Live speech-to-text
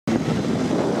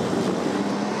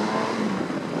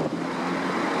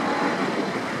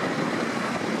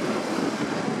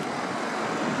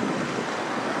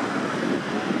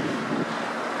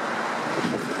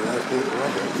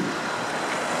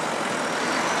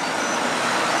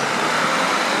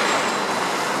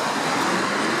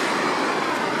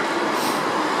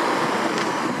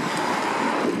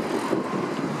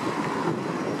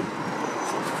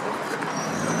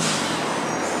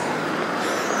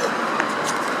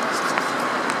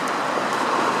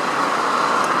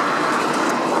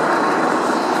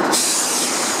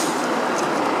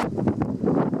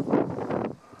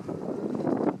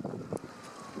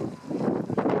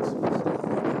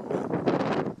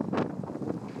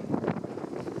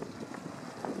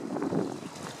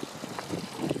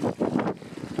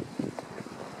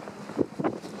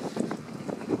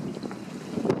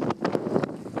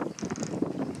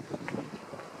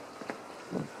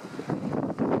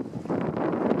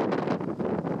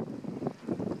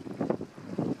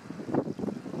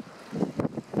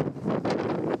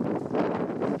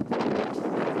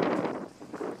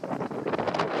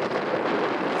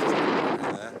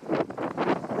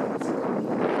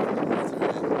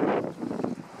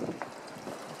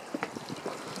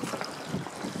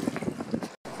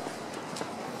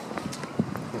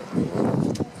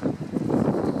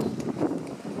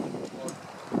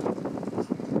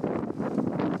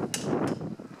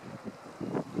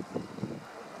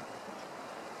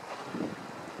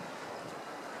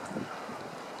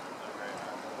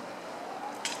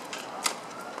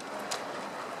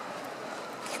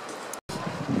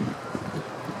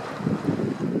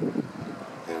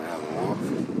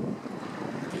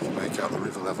make out the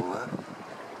river level there.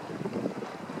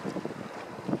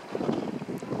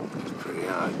 It's pretty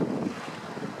high.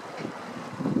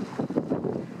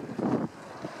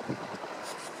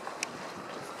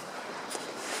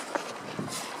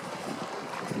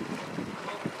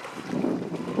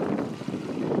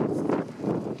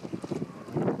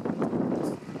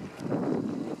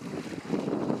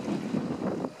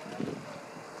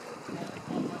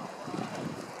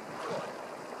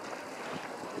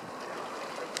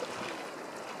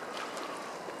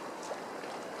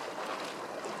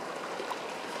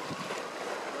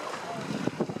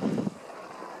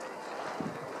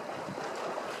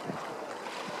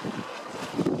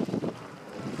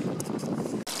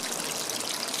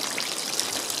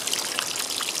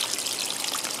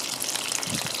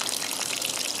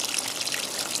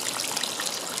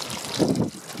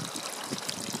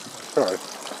 Right.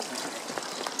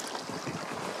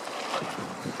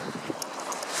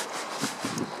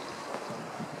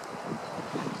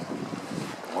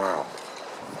 Wow.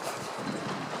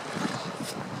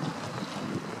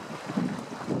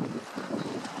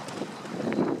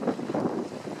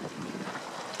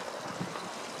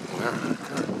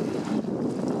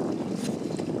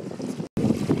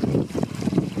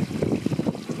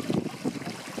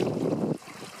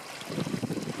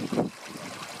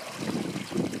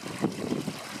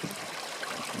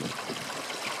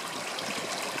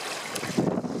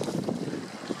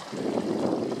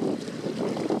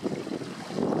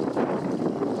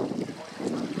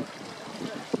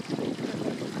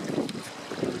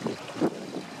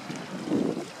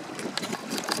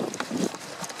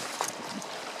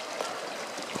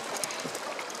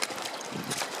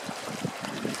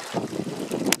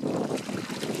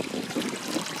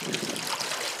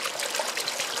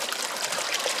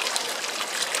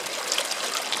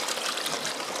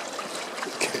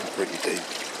 Pretty deep.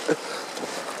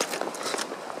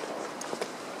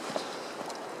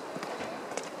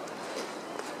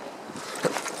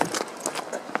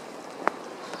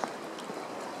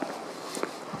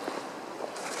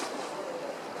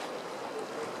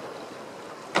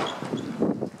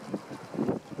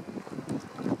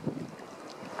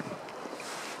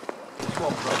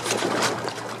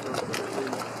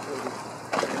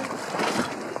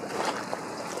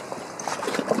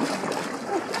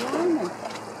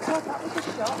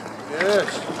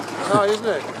 Yes, it's high, isn't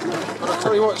it? And I'll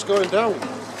tell you what, it's going down. You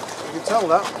can tell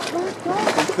that.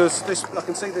 Because this, I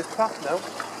can see this path now.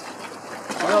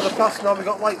 You know the path now, we've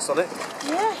got lights on it?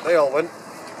 Yeah. They all went.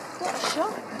 What a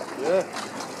shock. Yeah.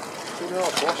 Too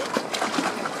hard, boss.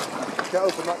 Can't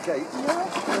open that gate. No.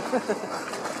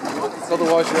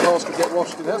 Otherwise your horse could get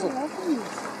washed in Hazel. I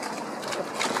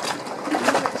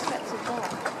never expected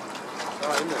that.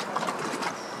 Right, isn't it?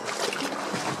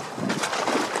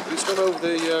 It's gone over the,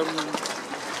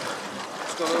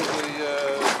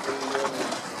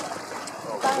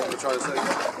 what we're trying to say.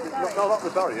 No, not the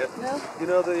barrier. No. You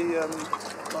know the,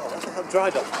 dry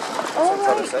dock. That's what I'm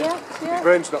trying to say. Yeah, yeah. Your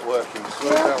brain's not working,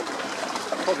 slow down.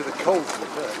 Probably the cold to be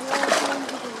fair.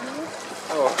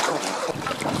 Oh,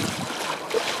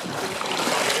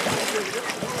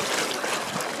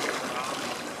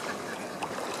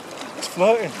 It's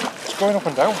floating. It's going up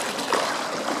and down.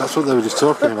 that's what they were just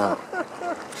talking about.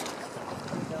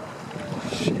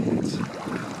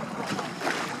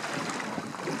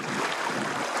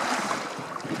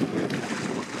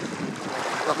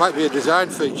 That might be a design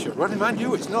feature. Well, mind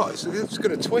you, it's not. It's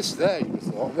going to twist there, you would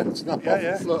have thought, and then snap off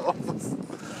and float off.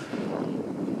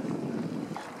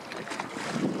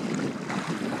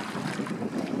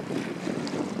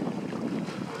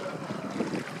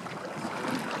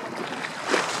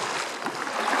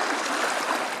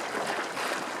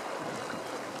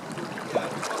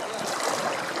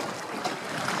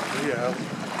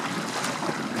 Yeah.